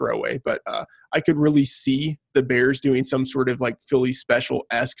of like a throwaway, but I could really see the Bears doing some sort of like Philly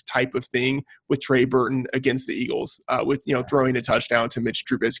special-esque type of thing with Trey Burton against the Eagles, with throwing a touchdown to Mitch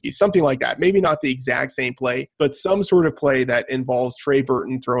Trubisky, something like that. Maybe not the exact same play, but some sort of play that involves Trey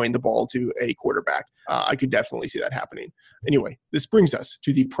Burton throwing the ball to a quarterback. I could definitely see that happening. Anyway, this brings us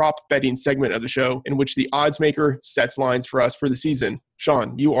to the prop betting segment of the show, in which the odds maker sets lines for us for the season.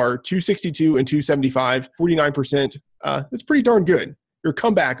 Sean, you are 262 and 275, 49%. That's pretty darn good. Your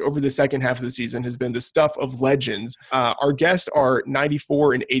comeback over the second half of the season has been the stuff of legends. Our guests are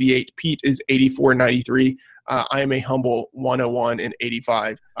 94 and 88. Pete is 84 and 93. I am a humble 101 and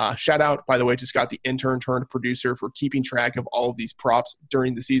 85. Shout out, by the way, to Scott, the intern turned producer, for keeping track of all of these props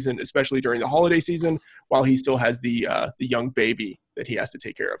during the season, especially during the holiday season, while he still has the young baby that he has to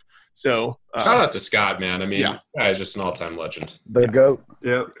take care of. So shout out to Scott, man. I mean, he's just an all-time legend. The GOAT.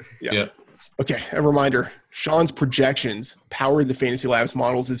 Yep. Okay, a reminder, Sean's projections power the Fantasy Labs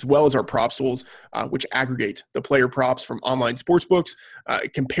models as well as our props tools, which aggregate the player props from online sportsbooks.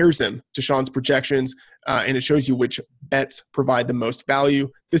 It compares them to Sean's projections, and it shows you which bets provide the most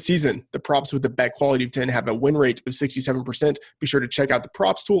value. This season, the props with the bet quality of 10 have a win rate of 67%. Be sure to check out the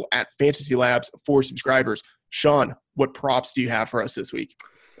props tool at Fantasy Labs for subscribers. Sean, what props do you have for us this week?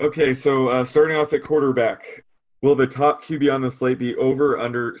 Okay, so starting off at quarterback, will the top QB on the slate be over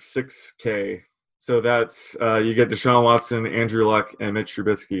under 6K? So that's you get Deshaun Watson, Andrew Luck, and Mitch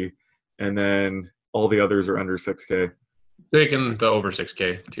Trubisky, and then all the others are under 6K. Taking the over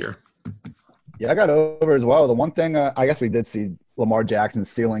 6K tier. Yeah, I got over as well. The one thing I guess we did see Lamar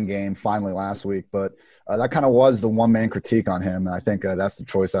Jackson's ceiling game finally last week, but that kind of was the one main critique on him. And I think that's the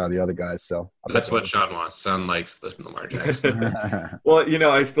choice out of the other guys. So that's what Sean wants. Sean likes the Lamar Jackson.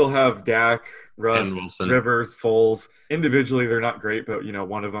 Well, I still have Dak, Russ, Wilson, Rivers, Foles. Individually, they're not great, but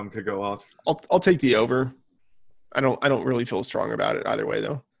one of them could go off. I'll take the over. I don't really feel strong about it either way,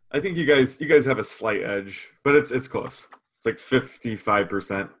 though. I think you guys have a slight edge, but it's close. It's like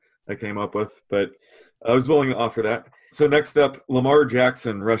 55% I came up with, but I was willing to offer that. So next up, Lamar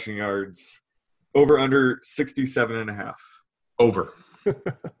Jackson rushing yards, over under 67.5. Over.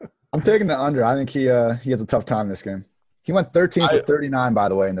 I'm taking the under. I think he has a tough time this game. He went 13 for 39, by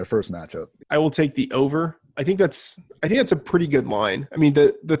the way, in their first matchup. I will take the over. I think that's a pretty good line. I mean,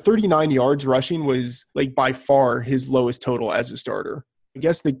 the 39 yards rushing was like by far his lowest total as a starter. I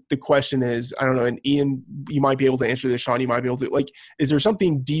guess the question is, I don't know, and Ian, you might be able to answer this, Sean, you might be able to, is there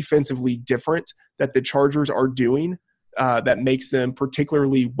something defensively different that the Chargers are doing that makes them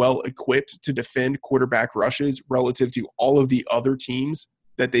particularly well-equipped to defend quarterback rushes relative to all of the other teams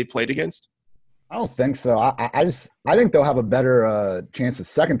that they played against? I don't think so. I think they'll have a better chance the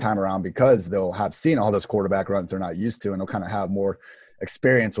second time around because they'll have seen all those quarterback runs they're not used to, and they'll kind of have more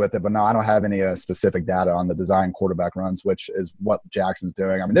experience with it. But no, I don't have any specific data on the design quarterback runs, which is what Jackson's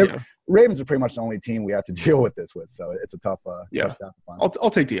doing. I mean, Ravens are pretty much the only team we have to deal with this with, so it's a tough tough stuff to find.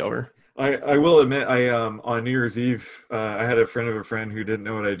 I'll take the over. I will admit, on New Year's Eve, I had a friend of a friend who didn't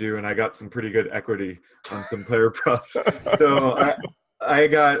know what I do, and I got some pretty good equity on some player props. So I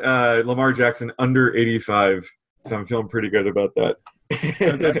got Lamar Jackson under 85, so I'm feeling pretty good about that.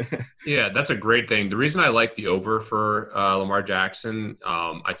 Yeah, that's a great thing. The reason I like the over for Lamar Jackson,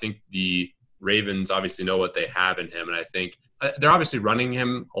 I think the Ravens obviously know what they have in him, and I think they're obviously running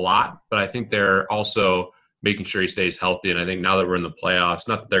him a lot, but I think they're also making sure he stays healthy. And I think now that we're in the playoffs,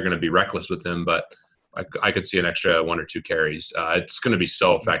 not that they're going to be reckless with him, but I could see an extra 1 or 2 carries. It's going to be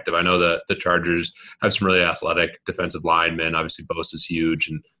so effective. I know that the Chargers have some really athletic defensive linemen. Obviously, Bosa's huge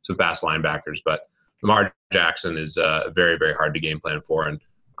and some fast linebackers, but Lamar Jackson is very, very hard to game plan for, and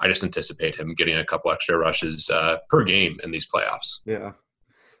I just anticipate him getting a couple extra rushes per game in these playoffs. Yeah.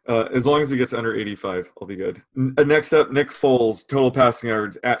 As long as he gets under 85, I'll be good. Next up, Nick Foles, total passing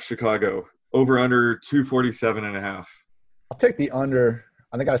yards at Chicago, over under 247.5. I'll take the under.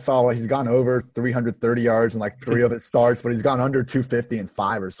 I think I saw he's gone over 330 yards in like 3 of his starts, but he's gone under 250 in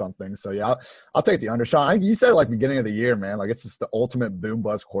 5 or something. So, yeah, I'll take the under. Sean, I think you said it beginning of the year, man. It's just the ultimate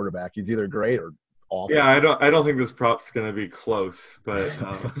boom-bust quarterback. He's either great or awful. Yeah, I don't think this prop's going to be close, but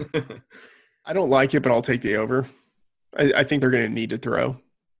I don't like it, but I'll take the over. I think they're going to need to throw.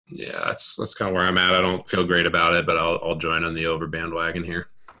 Yeah, that's kind of where I'm at. I don't feel great about it, but I'll join on the over bandwagon here.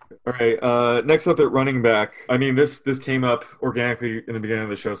 All right. Next up at running back. I mean, this came up organically in the beginning of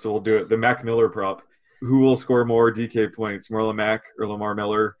the show, so we'll do it. The Mac Miller prop. Who will score more DK points, Marlon Mack or Lamar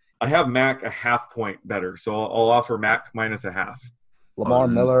Miller? I have Mack a half point better, so I'll offer Mack minus a half. Lamar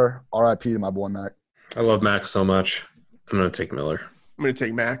Miller, RIP to my boy Mac. I love Mack so much. I'm going to take Miller. I'm going to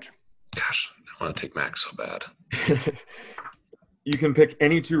take Mack. Gosh, I want to take Mack so bad. you can pick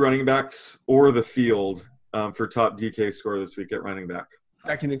any 2 running backs or the field for top DK score this week at running back.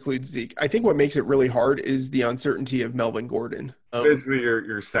 That can include Zeke. I think what makes it really hard is the uncertainty of Melvin Gordon. It's basically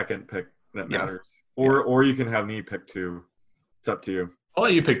your second pick that matters. Or you can have me pick 2. It's up to you. I'll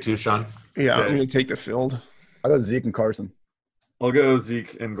let you pick 2, Sean. Yeah, okay. I'm going to take the field. I'll go Zeke and Carson. I'll go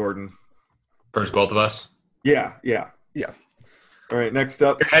Zeke and Gordon. First, both of us? Yeah. All right, next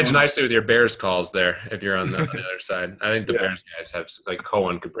up. You hedge nicely with your Bears calls there if you're on the other side. I think the Bears guys have – like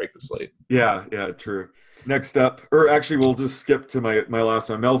Cohen could break the slate. Yeah, true. Next up – or actually we'll just skip to my last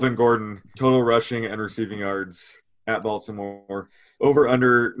one. Melvin Gordon, total rushing and receiving yards at Baltimore. Over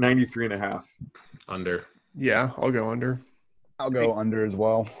under 93.5. Under. Yeah, I'll go under. I'll go under as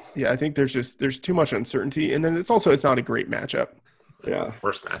well. Yeah, I think there's too much uncertainty. And then it's not a great matchup. Yeah.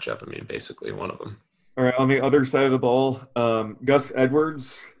 Worst matchup, basically one of them. All right, on the other side of the ball, Gus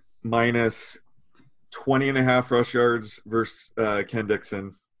Edwards minus 20.5 rush yards versus Ken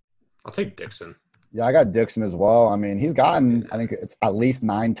Dixon. I'll take Dixon. Yeah, I got Dixon as well. He's gotten, I think it's at least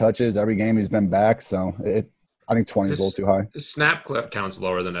 9 touches every game he's been back. So I think 20 is a little too high. His snap count's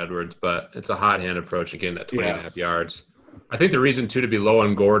lower than Edwards, but it's a hot hand approach again at 20.5 yards. I think the reason, too, to be low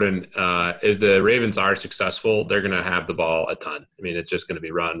on Gordon, if the Ravens are successful, they're going to have the ball a ton. It's just going to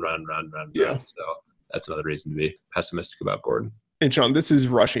be run. Yeah. So that's another reason to be pessimistic about Gordon. And, Sean, this is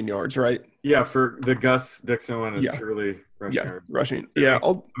rushing yards, right? Yeah, for the Gus Dixon one is purely rushing yards. Rushing. Yeah,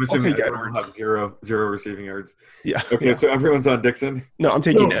 I'll take Edwards. Will have zero receiving yards. Yeah. Okay, so everyone's on Dixon? No, I'm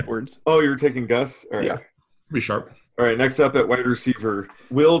taking Edwards. Oh, you're taking Gus? All right. Yeah. Be sharp. All right, next up at wide receiver,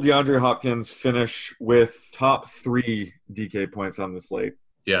 will DeAndre Hopkins finish with top 3 DK points on the slate?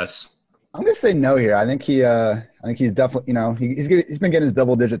 Yes. I'm gonna say no here. I think he's definitely he's been getting his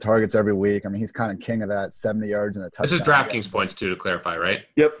double-digit targets every week. He's kind of king of that 70 yards and a touchdown. This is DraftKings points too, to clarify, right?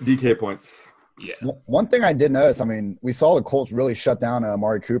 Yep, DK points. Yeah. One thing I did notice, we saw the Colts really shut down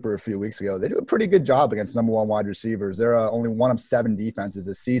Amari Cooper a few weeks ago. They do a pretty good job against number 1 wide receivers. They're only one of 7 defenses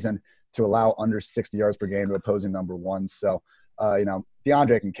this season to allow under 60 yards per game to opposing number 1. So,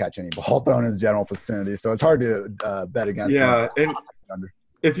 DeAndre can catch any ball thrown in his general vicinity. So it's hard to bet against him. Yeah, and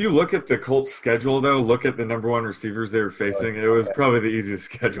if you look at the Colts' schedule, though, look at the number 1 receivers they were facing. It was probably the easiest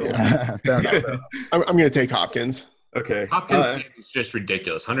schedule. Yeah. I'm going to take Hopkins. Okay. Hopkins is just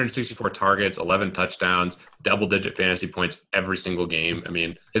ridiculous. 164 targets, 11 touchdowns, double-digit fantasy points every single game.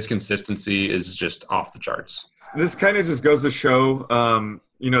 His consistency is just off the charts. This kind of just goes to show,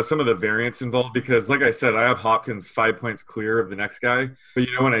 some of the variance involved because, like I said, I have Hopkins 5 points clear of the next guy. But,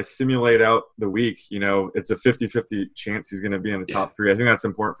 when I simulate out the week, it's a 50-50 chance he's going to be in the top 3. I think that's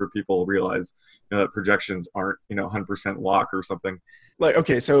important for people to realize, that projections aren't, 100% lock or something.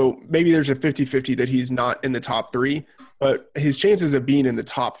 Okay, so maybe there's a 50-50 that he's not in the top 3, but his chances of being in the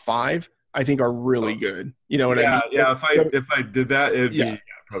top 5, I think, are really good. You know what I mean? Yeah, if I did that, it would be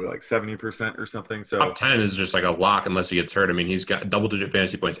probably like 70% or something. So top 10 is just like a lock unless he gets hurt. He's got double-digit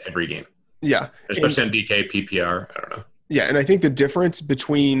fantasy points every game. Yeah. Especially on DK, PPR. I don't know. Yeah, and I think the difference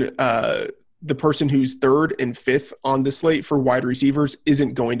between the person who's 3rd and 5th on the slate for wide receivers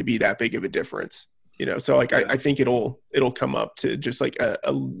isn't going to be that big of a difference. So I think it'll come up to just like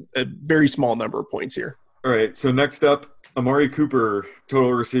a very small number of points here. All right. So next up, Amari Cooper,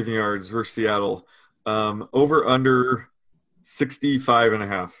 total receiving yards versus Seattle. Over under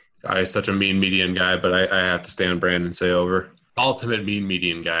 65.5. He's such a mean median guy, but I have to stay on brand and say over. Ultimate mean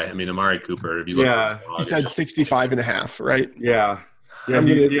median guy. Amari Cooper. If you look he said 65.5, right? Yeah. Yeah,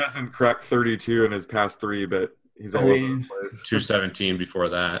 he hasn't cracked 32 in his past 3, but he's all over the place. 217 before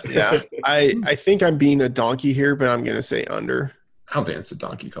that. Yeah. I think I'm being a donkey here, but I'm going to say under. I don't think it's a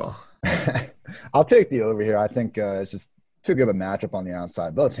donkey call. I'll take the over here. I think it's just too good of a matchup on the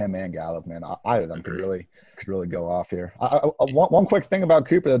outside. Both him and Gallup, man. Either of them could really go off here. One quick thing about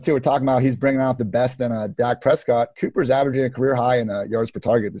Cooper, though, too. We're talking about he's bringing out the best in Dak Prescott. Cooper's averaging a career high in yards per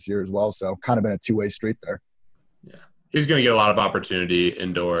target this year as well, so kind of been a two-way street there. Yeah. He's going to get a lot of opportunity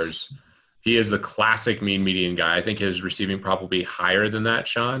indoors. He is the classic mean median guy. I think his receiving prop will be higher than that,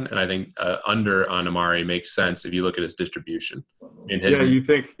 Sean. And I think under on Amari makes sense if you look at his distribution. You'll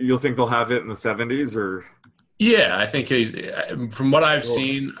think they'll have it in the 70s or? Yeah, I think he's from what I've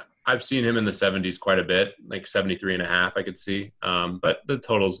seen him in the 70s quite a bit, like 73.5 I could see. But the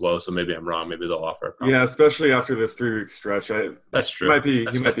total's low, so maybe I'm wrong. Maybe they'll offer a prop. Yeah, especially after this 3-week stretch. That's true.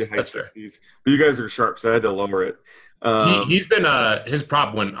 He might be high 60s. But you guys are sharp, so I had to lower it. He's been his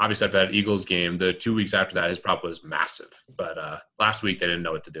prop when obviously after that Eagles game, the 2 weeks after that, his prop was massive. But last week they didn't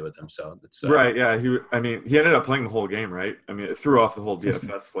know what to do with him. So it's right, yeah. He ended up playing the whole game, right? It threw off the whole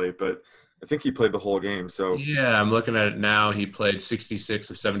DFS slate, but I think he played the whole game. So yeah, I'm looking at it now. He played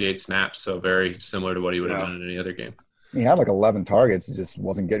 66 of 78 snaps, so very similar to what he would have done in any other game. He had like 11 targets. He just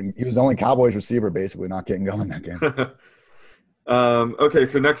wasn't getting – he was the only Cowboys receiver basically not getting going that game. Okay,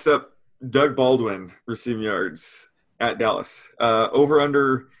 so next up, Doug Baldwin, receiving yards at Dallas. Over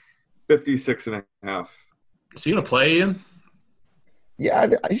under 56.5. Is he going to play, Ian? Yeah,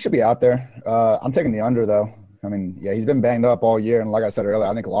 he should be out there. I'm taking the under, though. I mean, yeah, he's been banged up all year. And like I said earlier,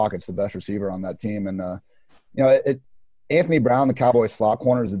 I think Lockett's the best receiver on that team. And, Anthony Brown, the Cowboys slot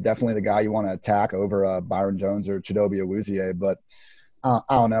corner, is definitely the guy you want to attack over Byron Jones or Chidobe Awuzie. But I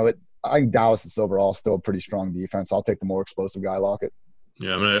don't know. I think Dallas is overall still a pretty strong defense. I'll take the more explosive guy, Lockett.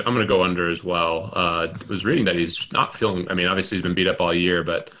 Yeah, I'm gonna go under as well. I was reading that he's not feeling. I mean, obviously he's been beat up all year,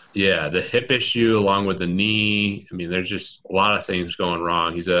 but yeah, the hip issue along with the knee. I mean, there's just a lot of things going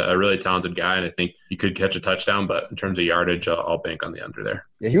wrong. He's a really talented guy, and I think he could catch a touchdown. But in terms of yardage, I'll bank on the under there.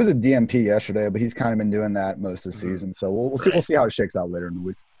 Yeah, he was a DMP yesterday, but he's kind of been doing that most of the season. So we'll see. We'll see how it shakes out later in the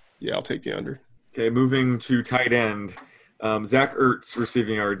week. Yeah, I'll take the under. Okay, moving to tight end. Zach Ertz,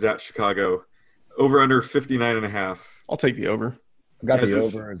 receiving yards at Chicago. Over under 59.5. I'll take the over. I got the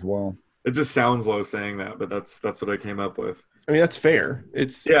over as well. It just sounds low saying that, but that's what I came up with. I mean, that's fair.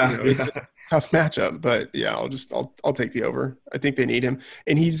 It's it's a tough matchup, but yeah, I'll take the over. I think they need him,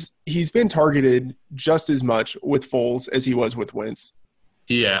 and he's been targeted just as much with Foles as he was with Wentz.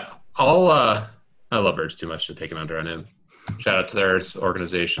 Yeah, I love Ertz too much to take an under on him. Shout out to their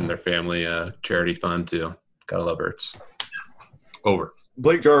organization, their family charity fund too. Gotta love Ertz. Over.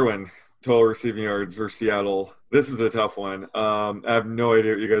 Blake Jarwin, total receiving yards for Seattle. This is a tough one. I have no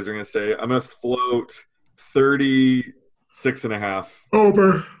idea what you guys are going to say. I'm going to float 36.5.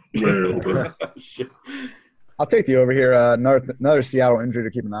 Over. Way over. I'll take the over here. Another Seattle injury to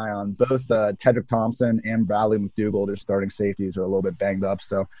keep an eye on. Both Tedrick Thompson and Bradley McDougall, their starting safeties, are a little bit banged up.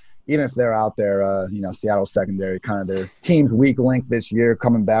 So even if they're out there, Seattle's secondary, kind of their team's weak link this year,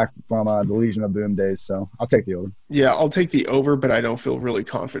 coming back from the Legion of Boom days. So I'll take the over. Yeah, I'll take the over, but I don't feel really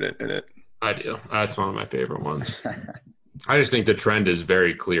confident in it. I do. That's one of my favorite ones. I just think the trend is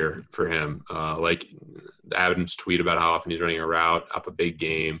very clear for him. Like Adams' tweet about how often he's running a route up a big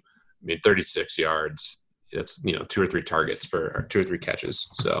game. I mean, 36 yards. That's 2 or 3 targets for 2 or 3 catches.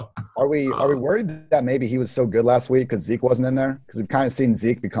 So are we worried that maybe he was so good last week because Zeke wasn't in there? Because we've kind of seen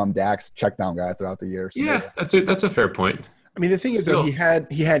Zeke become Dak's check down guy throughout the year. So yeah, that's a fair point. I mean, the thing is, though, he had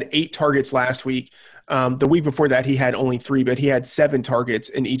 8 targets last week. The week before that, he had only 3, but he had 7 targets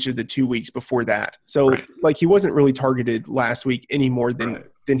in each of the 2 weeks before that. So, he wasn't really targeted last week any more than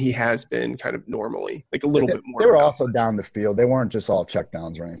he has been kind of normally, like a little bit more. They were also down the field. They weren't just all check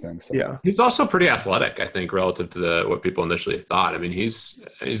downs or anything. So. Yeah. He's also pretty athletic, I think, relative to what people initially thought. I mean, he's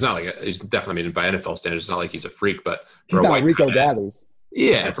not he's definitely, by NFL standards, it's not like he's a freak, but for he's not Rico Gathers.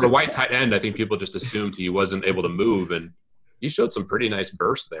 Yeah, for a white tight end, I think people just assumed he wasn't able to move, and he showed some pretty nice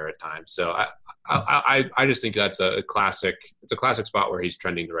bursts there at times. So I just think that's a classic. It's a classic spot where he's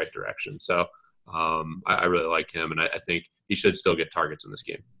trending the right direction. So I really like him, and I think he should still get targets in this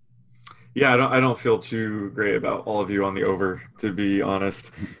game. Yeah, I don't feel too great about all of you on the over, to be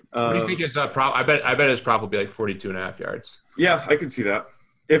honest. What do you think is prop? I bet it's probably like 42.5 yards. Yeah, I can see that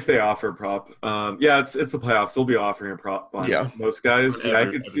if they offer a prop. It's the playoffs. They'll be offering a prop on most guys. I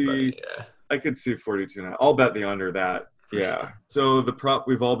could see 42.5. I'll bet the under that. Yeah. So the prop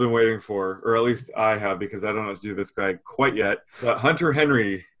we've all been waiting for, or at least I have, because I don't know how to do this guy quite yet. But Hunter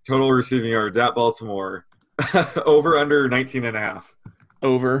Henry, total receiving yards at Baltimore, over under 19.5.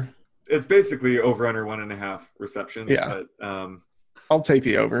 Over. It's basically over under 1.5 receptions. Yeah. But, I'll take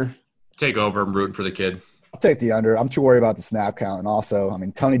the over. Take over. I'm rooting for the kid. I'll take the under. I'm too worried about the snap count. And also, I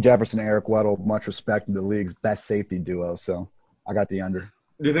mean, Tony Jefferson and Eric Weddle, much respect in the league's best safety duo. So I got the under.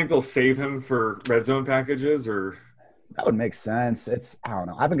 Do you think they'll save him for red zone packages or – that would make sense. I don't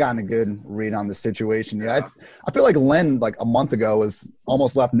know. I haven't gotten a good read on the situation yet. I feel like Len, like a month ago, was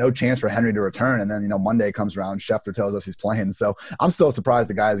almost left no chance for Henry to return. And then, Monday comes around, Schefter tells us he's playing. So I'm still surprised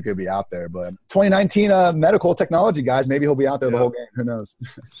the guy is going to be out there. But 2019 medical technology guys, maybe he'll be out there the whole game. Who knows?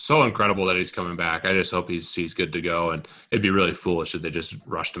 So incredible that he's coming back. I just hope he's good to go. And it'd be really foolish if they just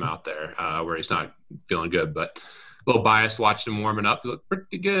rushed him out there where he's not feeling good. But a little biased watching him warming up. He looked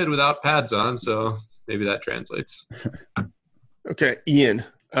pretty good without pads on. So maybe that translates. Okay, Ian,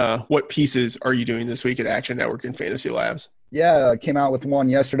 what pieces are you doing this week at Action Network and Fantasy Labs? Yeah, came out with one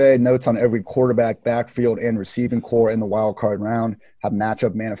yesterday. Notes on every quarterback, backfield, and receiving core in the wildcard round. Have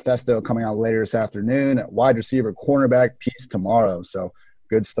matchup manifesto coming out later this afternoon. Wide receiver, cornerback piece tomorrow. So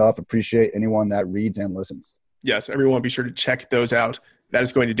good stuff. Appreciate anyone that reads and listens. Yes, everyone be sure to check those out. That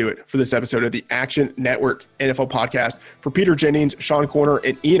is going to do it for this episode of the Action Network NFL Podcast. For Peter Jennings, Sean Corner,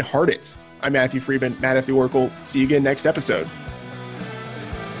 and Ian Hartitz, I'm Matthew Friedman, Matt at the Oracle. See you again next episode.